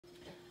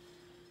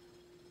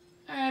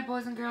Alright,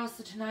 boys and girls,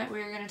 so tonight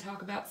we are going to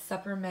talk about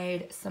supper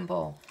made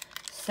simple.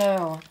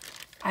 So,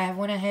 I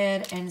went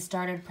ahead and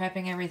started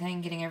prepping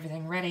everything, getting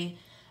everything ready.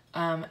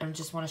 And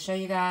just want to show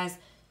you guys.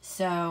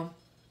 So,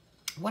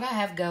 what I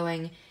have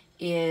going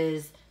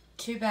is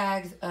 2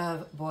 bags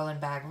of boiling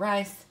bag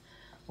rice.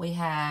 We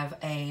have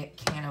a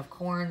can of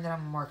corn that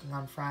I'm working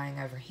on frying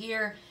over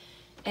here.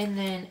 And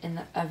then in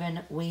the oven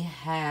we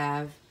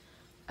have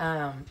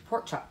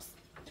pork chops.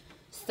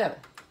 So,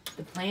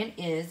 the plan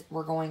is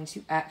we're going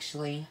to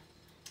actually...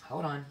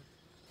 Hold on.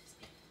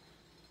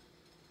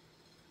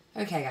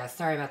 Okay, guys,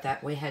 sorry about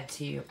that. I had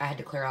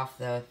to clear off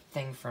the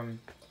thing from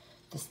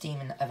the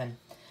steam in the oven.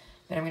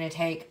 But I'm going to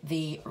take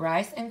the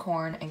rice and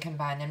corn and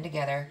combine them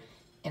together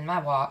in my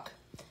wok.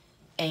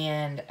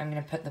 And I'm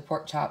going to put the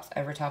pork chops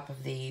over top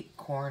of the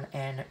corn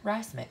and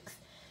rice mix.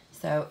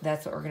 So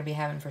that's what we're going to be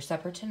having for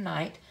supper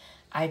tonight.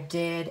 I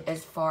did,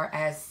 as far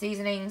as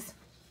seasonings,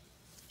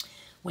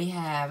 we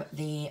have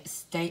the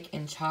steak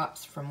and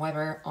chops from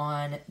Weber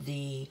on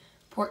the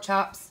pork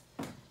chops.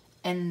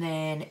 And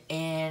then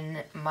in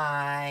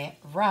my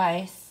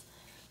rice,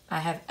 I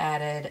have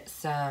added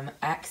some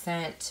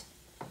accent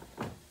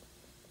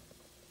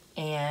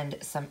and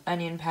some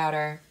onion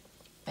powder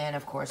and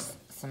of course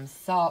some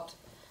salt.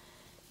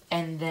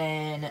 And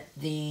then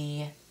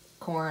the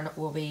corn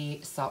will be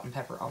salt and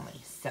pepper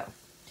only. So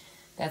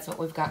that's what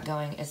we've got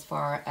going as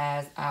far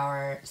as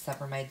our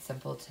supper made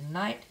simple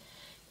tonight.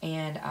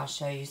 And I'll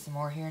show you some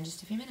more here in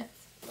just a few minutes.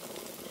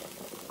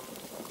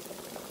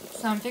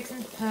 So I'm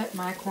fixing to put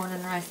my corn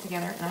and rice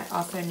together, and I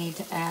also need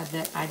to add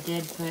that I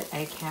did put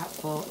a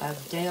capful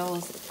of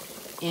Dale's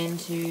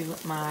into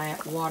my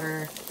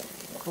water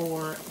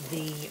for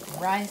the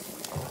rice,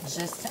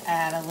 just to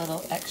add a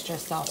little extra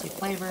salty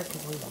flavor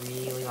because we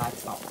really like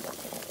salt.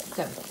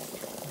 So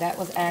that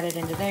was added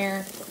into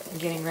there. I'm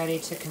getting ready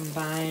to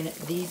combine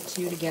these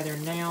two together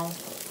now,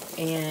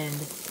 and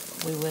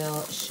we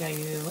will show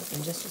you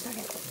in just a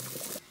second.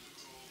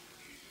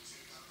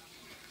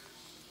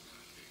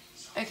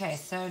 Okay,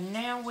 so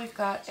now we've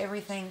got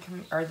everything,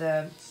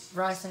 the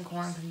rice and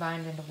corn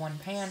combined into one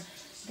pan.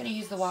 I'm going to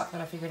use the wok,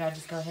 but I figured I'd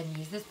just go ahead and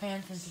use this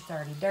pan since it's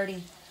already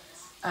dirty.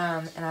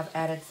 And I've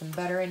added some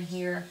butter in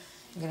here.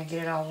 I'm going to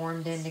get it all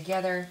warmed in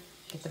together,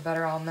 get the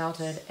butter all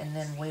melted, and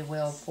then we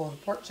will pull the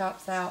pork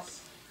chops out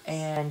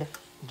and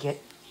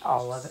get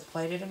all of it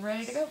plated and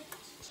ready to go.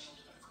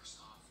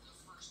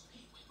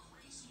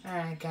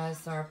 Alright guys,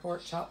 so our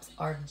pork chops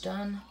are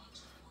done.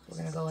 We're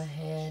going to go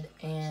ahead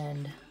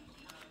and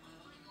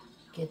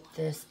get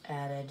this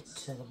added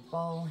to the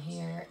bowl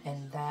here,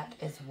 and that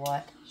is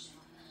what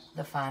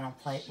the final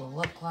plate will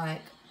look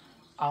like.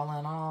 All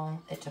in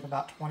all, it took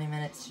about 20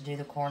 minutes to do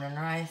the corn and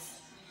rice,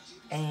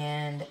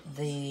 and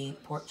the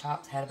pork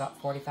chops had about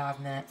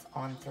 45 minutes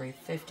on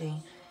 350,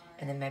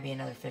 and then maybe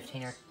another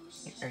 15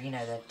 or you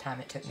know, the time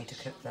it took me to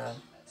cook the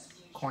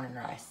corn and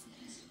rice.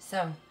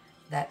 So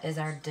that is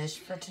our dish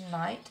for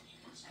tonight.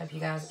 Hope you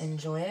guys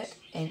enjoy it,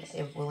 and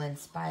it will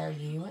inspire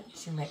you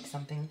to make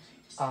something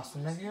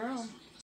awesome of your own.